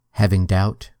Having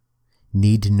doubt?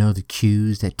 Need to know the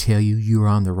cues that tell you you're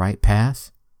on the right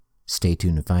path? Stay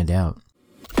tuned to find out.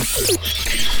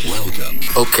 Welcome.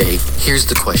 Okay, here's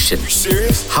the question. You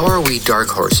serious? How are we dark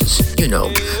horses? You know,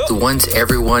 the ones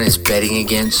everyone is betting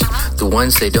against, the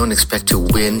ones they don't expect to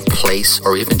win, place,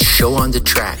 or even show on the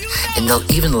track, and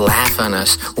they'll even laugh on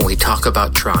us when we talk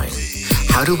about trying.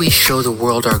 How do we show the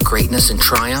world our greatness and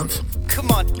triumph?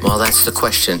 Come on. Well, that's the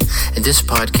question, and this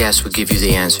podcast will give you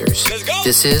the answers. Let's go.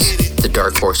 This is The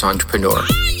Dark Horse Entrepreneur.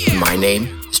 My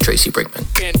name is Tracy Brinkman.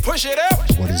 And push it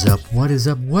out. What is up? What is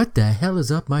up? What the hell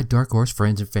is up, my Dark Horse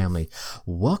friends and family?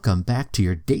 Welcome back to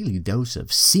your daily dose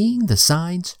of seeing the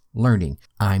signs, learning.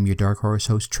 I'm your Dark Horse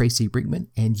host, Tracy Brinkman,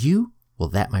 and you? Well,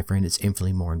 that, my friend, is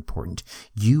infinitely more important.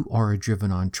 You are a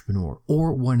driven entrepreneur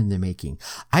or one in the making.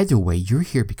 Either way, you're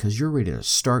here because you're ready to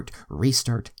start,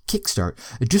 restart, kickstart,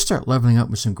 or just start leveling up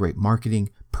with some great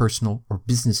marketing, personal, or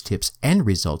business tips and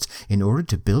results in order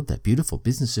to build that beautiful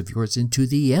business of yours into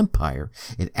the empire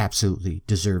it absolutely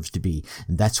deserves to be.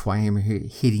 And that's why I'm here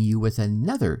hitting you with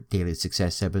another Daily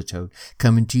Success episode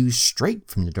coming to you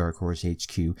straight from the Dark Horse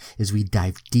HQ as we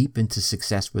dive deep into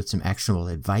success with some actionable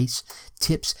advice,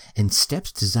 tips, and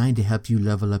steps designed to help you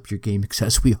level up your game because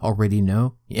as we already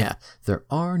know, there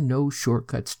are no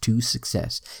shortcuts to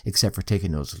success except for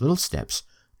taking those little steps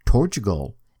towards your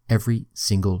goal every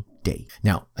single day.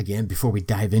 Now, again, before we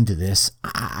dive into this,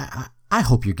 I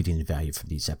hope you're getting the value from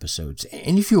these episodes.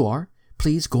 And if you are,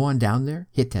 please go on down there,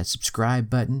 hit that subscribe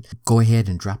button, go ahead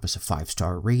and drop us a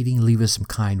 5-star rating, leave us some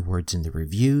kind words in the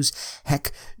reviews.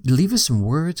 Heck, leave us some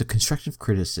words of constructive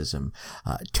criticism.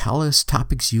 Tell us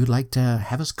topics you'd like to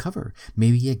have us cover.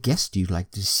 Maybe a guest you'd like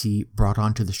to see brought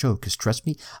onto the show, because trust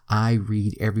me, I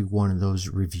read every one of those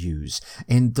reviews.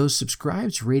 And those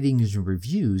subscribes, ratings, and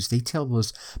reviews, they tell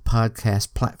those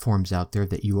podcast platforms out there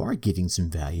that you are getting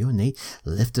some value, and they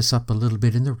lift us up a little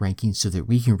bit in the rankings so that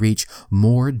we can reach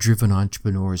more driven entrepreneurs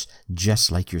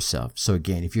just like yourself. So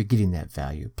again, if you're getting that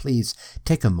value, please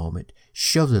take a moment,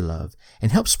 show the love,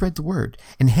 and help spread the word.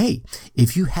 And hey,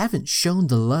 if you haven't shown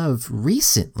the love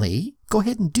recently, go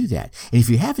ahead and do that. And if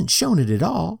you haven't shown it at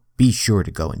all, be sure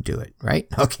to go and do it, right?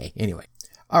 Okay, anyway.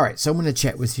 All right, so I'm going to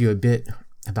chat with you a bit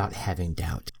about having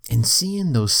doubt and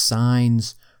seeing those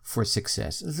signs for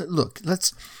success. Look,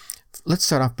 let's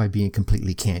start off by being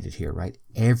completely candid here, right?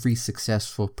 Every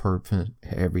successful person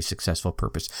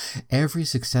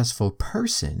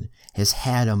has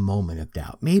had a moment of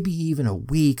doubt, maybe even a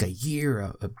week, a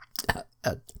year,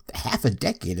 a half a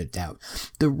decade of doubt.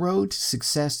 The road to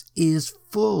success is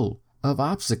full of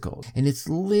obstacles, and it's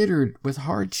littered with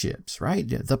hardships, right?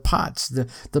 The pots,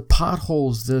 the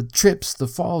potholes, the trips, the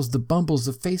falls, the bumbles,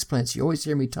 the face plants you always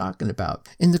hear me talking about.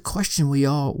 And the question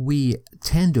we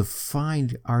tend to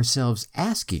find ourselves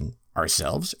asking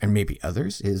ourselves, and maybe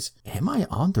others, is, am I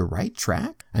on the right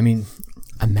track? I mean,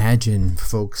 imagine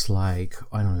folks like,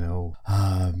 I don't know,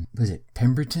 was it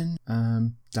Pemberton?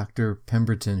 Dr.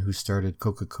 Pemberton, who started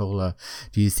Coca-Cola.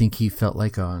 Do you think he felt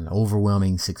like an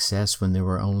overwhelming success when they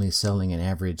were only selling an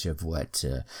average of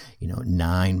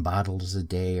 9 bottles a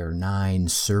day or 9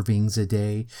 servings a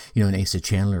day? And Asa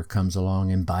Chandler comes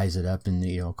along and buys it up, and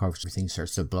of course everything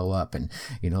starts to blow up. And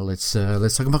let's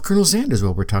talk about Colonel Sanders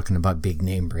while we're talking about big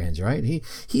name brands, right?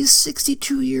 He's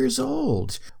 62 years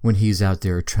old when he's out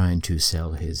there trying to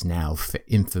sell his now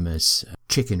infamous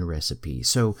chicken recipe.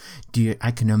 So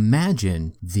I can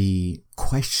imagine the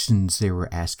questions they were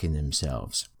asking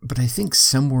themselves. But I think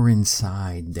somewhere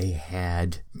inside they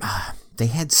had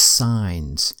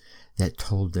signs that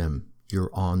told them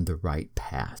you're on the right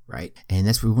path, right? And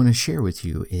that's what we want to share with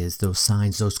you, is those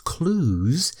signs, those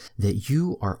clues that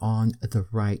you are on the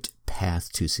right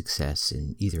path to success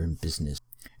in business.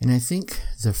 And I think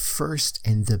the first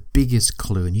and the biggest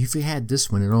clue, and if you had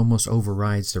this one, it almost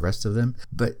overrides the rest of them,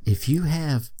 but if you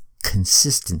have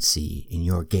consistency in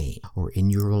your game or in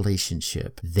your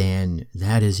relationship, then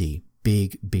that is a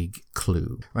big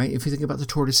clue, right? If you think about the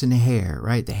tortoise and the hare,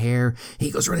 right? The hare,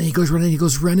 he goes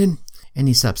running, and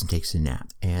he stops and takes a nap.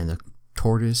 And the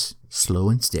tortoise, slow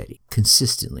and steady,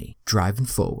 consistently driving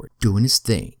forward, doing his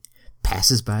thing,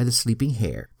 passes by the sleeping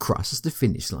hare, crosses the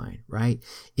finish line, right?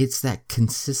 It's that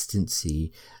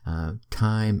consistency,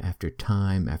 time after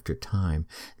time after time,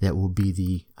 that will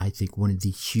be I think one of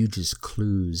the hugest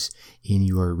clues in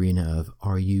your arena of,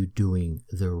 are you doing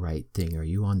the right thing? Are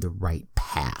you on the right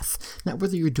path? Not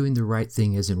whether you're doing the right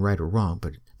thing as in right or wrong,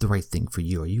 but the right thing for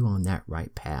you? Are you on that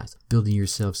right path? Building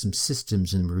yourself some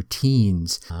systems and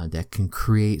routines that can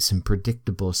create some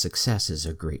predictable success is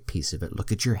a great piece of it.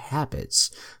 Look at your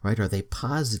habits, right? Are they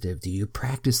positive? Do you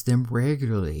practice them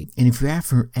regularly? And if you have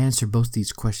to answer both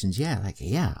these questions,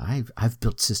 I've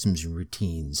built systems and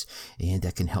routines and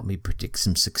that can help me predict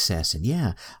some success.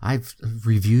 And I've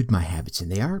reviewed my habits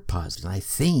and they are positive. I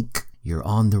think you're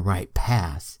on the right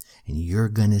path and you're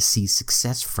going to see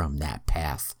success from that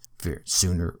path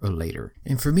sooner or later.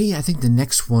 And for me, I think the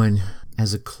next one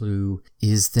as a clue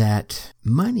is that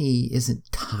money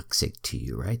isn't toxic to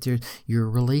you, right? Your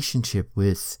relationship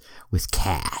with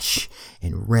cash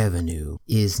and revenue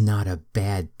is not a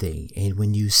bad thing. And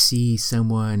when you see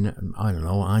someone, I don't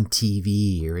know, on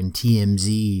TV or in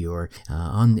TMZ or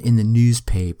in the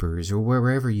newspapers or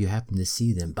wherever you happen to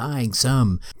see them buying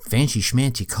some fancy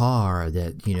schmancy car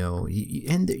that,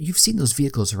 and you've seen those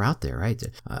vehicles are out there, right?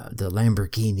 The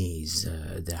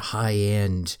Lamborghinis, the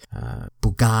high-end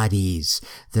Bugattis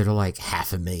that are like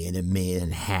 $500,000, $1.5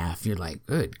 million. You're like,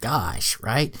 good gosh,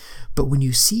 right? But when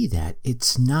you see that,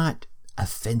 it's not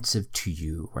offensive to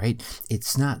you, right? It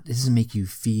doesn't make you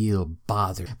feel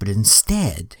bothered, but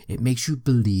instead it makes you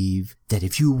believe that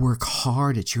if you work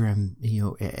hard at your,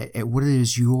 at what it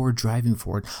is you're driving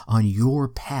for on your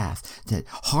path, that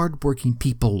hardworking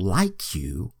people like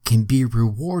you can be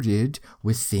rewarded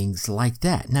with things like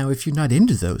that. Now, if you're not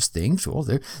into those things, well,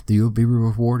 you'll be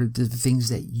rewarded to the things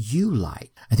that you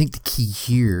like. I think the key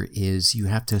here is you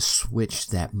have to switch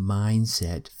that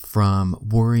mindset from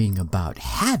worrying about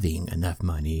having enough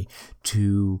money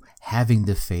to having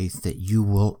the faith that you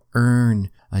will earn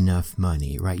enough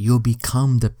money, right? You'll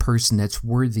become the person that's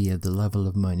worthy of the level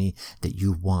of money that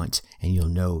you want, and you'll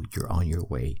know you're on your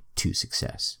way to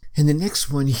success. And the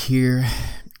next one here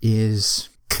is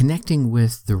connecting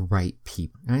with the right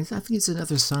people. And I think it's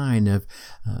another sign of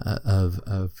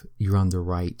you're on the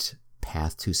right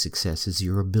path to success, is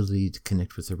your ability to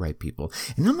connect with the right people.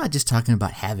 And I'm not just talking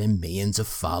about having millions of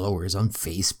followers on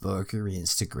Facebook or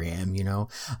Instagram,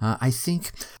 I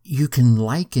think you can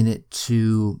liken it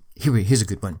to, here's a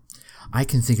good one. I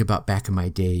can think about back in my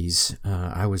days,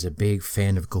 I was a big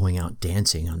fan of going out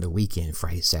dancing on the weekend,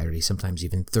 Friday, Saturday, sometimes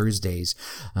even Thursdays,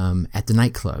 at the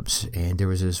nightclubs. And there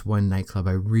was this one nightclub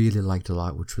I really liked a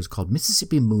lot, which was called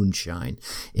Mississippi Moonshine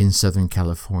in Southern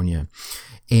California.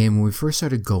 And when we first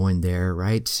started going there,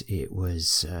 right, it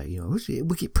was, it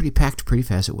would get pretty packed pretty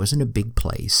fast. It wasn't a big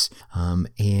place.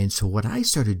 And so what I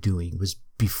started doing was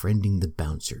befriending the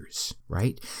bouncers,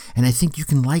 right? And I think you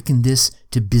can liken this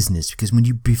to business, because when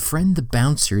you befriend the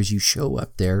bouncers, you show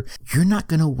up there, you're not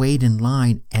going to wait in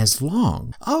line as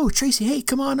long. Oh, Tracy, hey,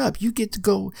 come on up. You get to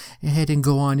go ahead and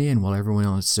go on in while everyone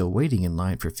else is still waiting in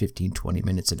line for 15, 20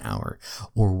 minutes, an hour,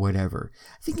 or whatever.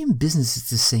 I think in business, it's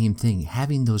the same thing.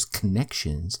 Having those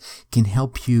connections can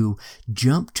help you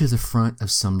jump to the front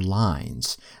of some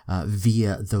lines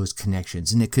via those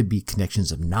connections. And it could be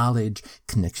connections of knowledge,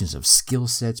 connections of skill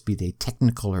sets, be they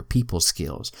technical or people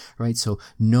skills, right? So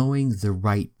knowing the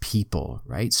right people,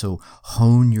 right? So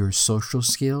hone your social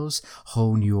skills,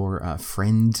 hone your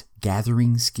friend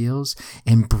gathering skills,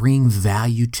 and bring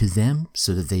value to them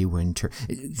so that they will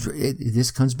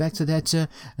this comes back to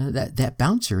that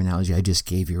bouncer analogy I just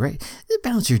gave you, right? The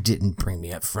bouncer didn't bring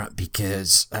me up front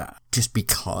because just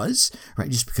because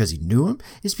he knew him.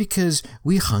 It's because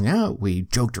we hung out, we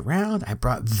joked around, I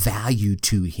brought value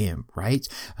to him, right?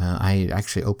 I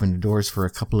actually opened the doors for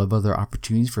a couple of other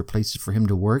opportunities for places for him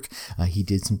to work. He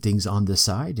did some things on the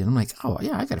side, and I'm like, oh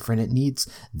yeah, I got a friend that needs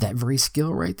that very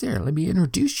skill right there. Let me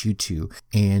introduce you to.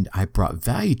 And I brought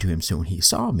value to him, so when he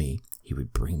saw me, he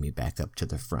would bring me back up to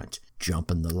the front,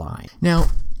 jump in the line. Now,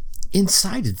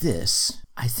 inside of this,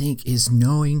 I think, is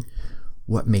knowing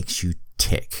what makes you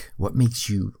tick, what makes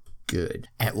you good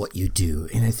at what you do.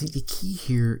 And I think the key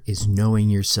here is knowing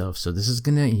yourself. So this is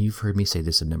you've heard me say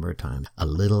this a number of times, a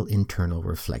little internal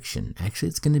reflection. Actually,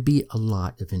 it's going to be a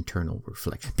lot of internal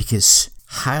reflection, because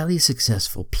highly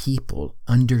successful people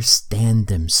understand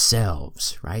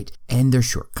themselves, right? And their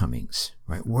shortcomings,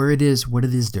 right? What it is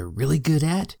they're really good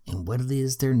at and what it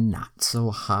is they're not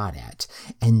so hot at.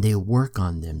 And they work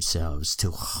on themselves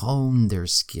to hone their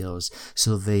skills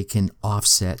so they can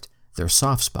offset their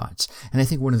soft spots. And I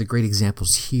think one of the great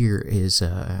examples here is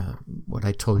what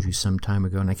I told you some time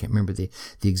ago, and I can't remember the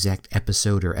exact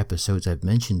episode or episodes I've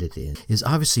mentioned it in, is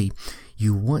obviously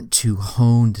you want to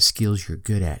hone the skills you're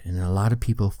good at. And a lot of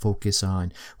people focus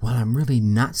on, well, I'm really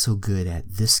not so good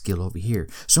at this skill over here,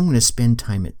 so I'm going to spend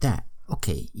time at that.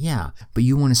 Okay, yeah, but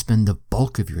you want to spend the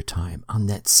bulk of your time on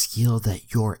that skill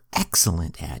that you're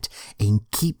excellent at and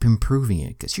keep improving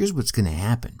it. Because here's what's going to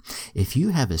happen. If you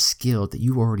have a skill that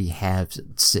you already have,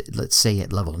 let's say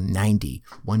at level 90,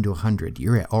 1 to 100,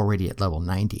 you're already at level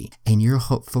 90, and you're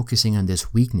focusing on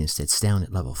this weakness that's down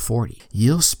at level 40,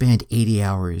 you'll spend 80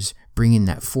 hours bringing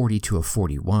that 40 to a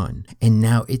 41. And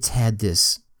now it's had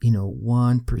this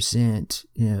 1%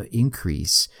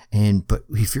 increase. But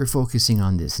if you're focusing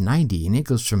on this 90 and it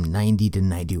goes from 90 to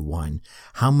 91,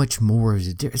 how much more is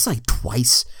it? It's like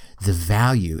twice the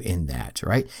value in that,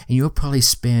 right? And you'll probably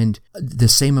spend the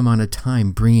same amount of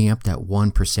time bringing up that 1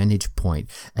 percentage point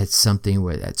at something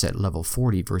that's at level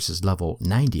 40 versus level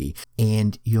 90,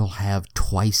 and you'll have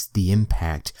twice the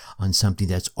impact on something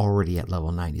that's already at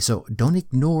level 90. So don't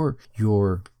ignore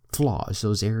your flaws,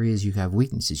 those areas you have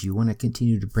weaknesses. You want to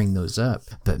continue to bring those up,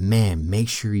 but man, make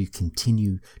sure you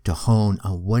continue to hone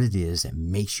on what it is that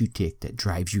makes you tick, that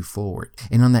drives you forward.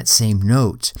 And on that same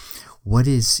note, what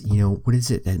is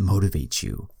it that motivates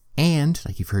you? And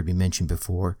like you've heard me mention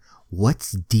before,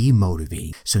 what's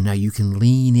demotivating? So now you can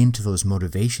lean into those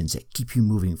motivations that keep you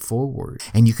moving forward,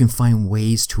 and you can find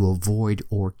ways to avoid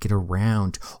or get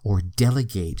around or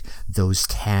delegate those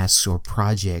tasks or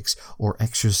projects or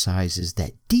exercises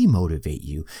that demotivate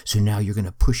you. So now you're going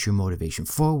to push your motivation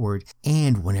forward,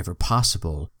 and whenever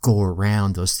possible, go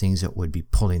around those things that would be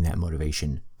pulling that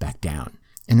motivation back down.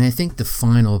 And I think the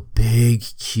final big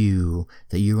cue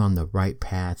that you're on the right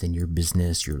path in your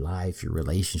business, your life, your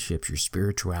relationships, your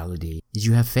spirituality is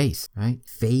you have faith, right?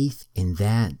 Faith in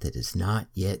that is not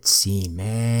yet seen.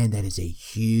 Man, that is a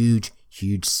huge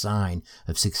sign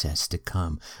of success to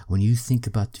come. When you think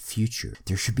about the future,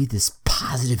 there should be this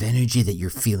positive energy that you're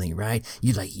feeling, right?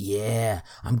 You're like, yeah,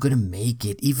 I'm going to make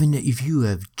it. Even if you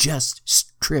have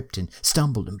just tripped and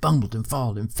stumbled and bumbled and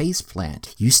fallen and face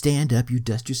plant, you stand up, you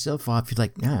dust yourself off. You're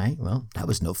like, all right, well, that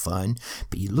was no fun.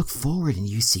 But you look forward and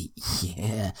you see,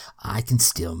 yeah, I can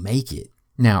still make it.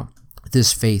 Now,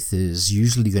 this faith is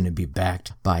usually going to be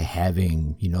backed by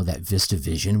having, that Vista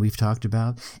vision we've talked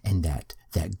about, and that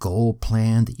goal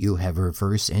plan that you have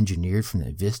reverse engineered from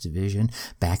that Vista vision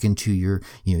back into your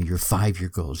 5-year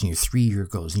goals and your 3-year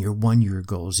goals and your 1-year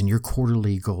goals and your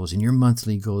quarterly goals and your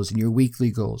monthly goals and your weekly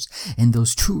goals. And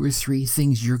those 2 or 3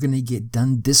 things you're going to get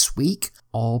done this week,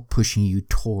 all pushing you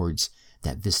towards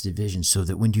that Vista vision, so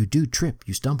that when you do trip,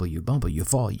 you stumble, you bumble, you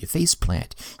fall, you face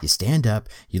plant, you stand up,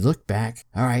 you look back,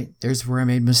 all right, there's where I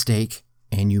made a mistake,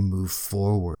 and you move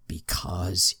forward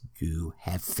because you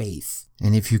have faith.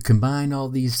 And if you combine all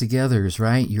these together,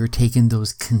 right, you're taking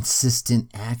those consistent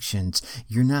actions.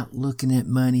 You're not looking at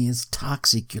money as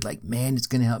toxic. You're like, man, it's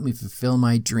going to help me fulfill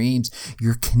my dreams.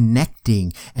 You're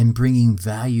connecting and bringing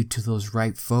value to those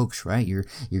right folks, right?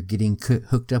 You're getting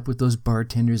hooked up with those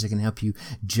bartenders that can help you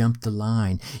jump the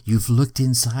line. You've looked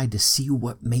inside to see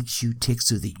what makes you tick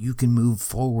so that you can move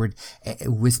forward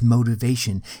with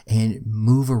motivation and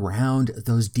move around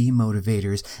those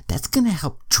demotivators. That's going to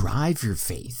help drive your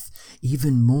faith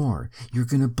even more. You're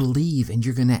going to believe and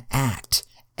you're going to act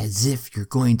as if you're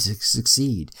going to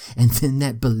succeed. And then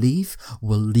that belief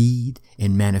will lead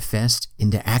and manifest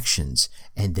into actions.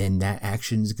 And then that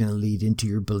action is going to lead into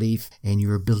your belief and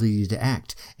your ability to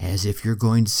act as if you're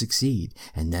going to succeed.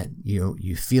 And that,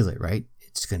 you feel it, right?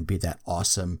 It's going to be that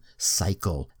awesome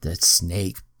cycle, that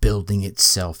snake building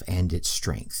itself and its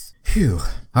strength. Phew.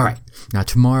 All right. Now,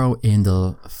 tomorrow in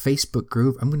the Facebook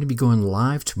group, I'm going to be going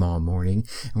live tomorrow morning,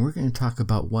 and we're going to talk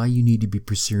about why you need to be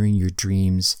pursuing your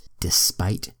dreams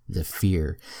despite the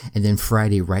fear. And then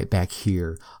Friday, right back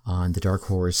here on the Dark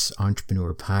Horse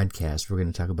Entrepreneur Podcast, we're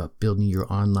going to talk about building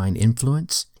your online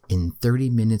influence in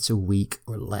 30 minutes a week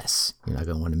or less. You're not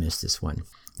going to want to miss this one.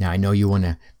 Now, I know you want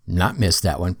to not miss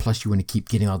that one. Plus, you want to keep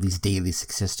getting all these daily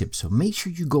success tips. So make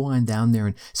sure you go on down there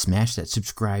and smash that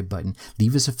subscribe button.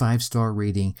 Leave us a 5-star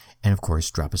rating. And of course,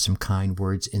 drop us some kind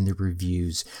words in the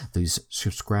reviews. Those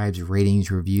subscribes,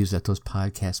 ratings, reviews at those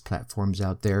podcast platforms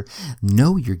out there.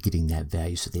 Know you're getting that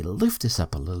value. So they lift us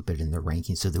up a little bit in the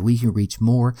rankings so that we can reach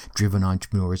more driven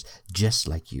entrepreneurs just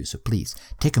like you. So please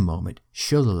take a moment,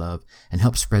 show the love, and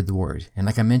help spread the word. And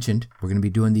like I mentioned, we're going to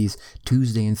be doing these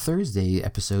Tuesday and Thursday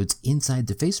episodes inside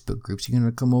the Facebook group. So you're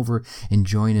going to come over and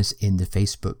join us in the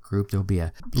Facebook group. There'll be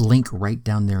a link right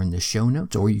down there in the show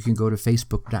notes, or you can go to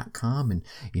facebook.com and,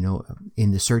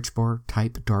 in the search bar,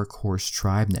 type Dark Horse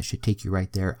Tribe, and that should take you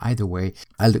right there. Either way,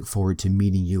 I look forward to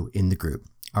meeting you in the group.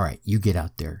 All right, you get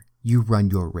out there. You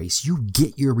run your race. You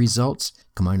get your results.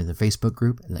 Come on to the Facebook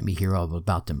group and let me hear all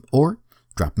about them. Or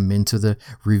drop them into the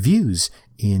reviews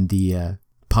in the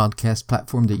podcast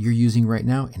platform that you're using right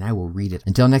now, and I will read it.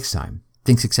 Until next time,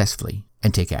 think successfully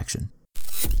and take action.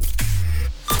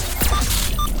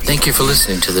 Thank you for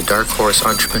listening to the Dark Horse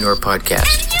Entrepreneur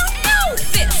Podcast. And you know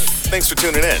this! Thanks for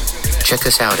tuning in. Check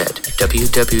us out at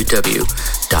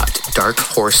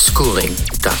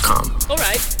www.darkhorseschooling.com. All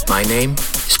right. My name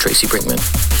is Tracy Brinkman.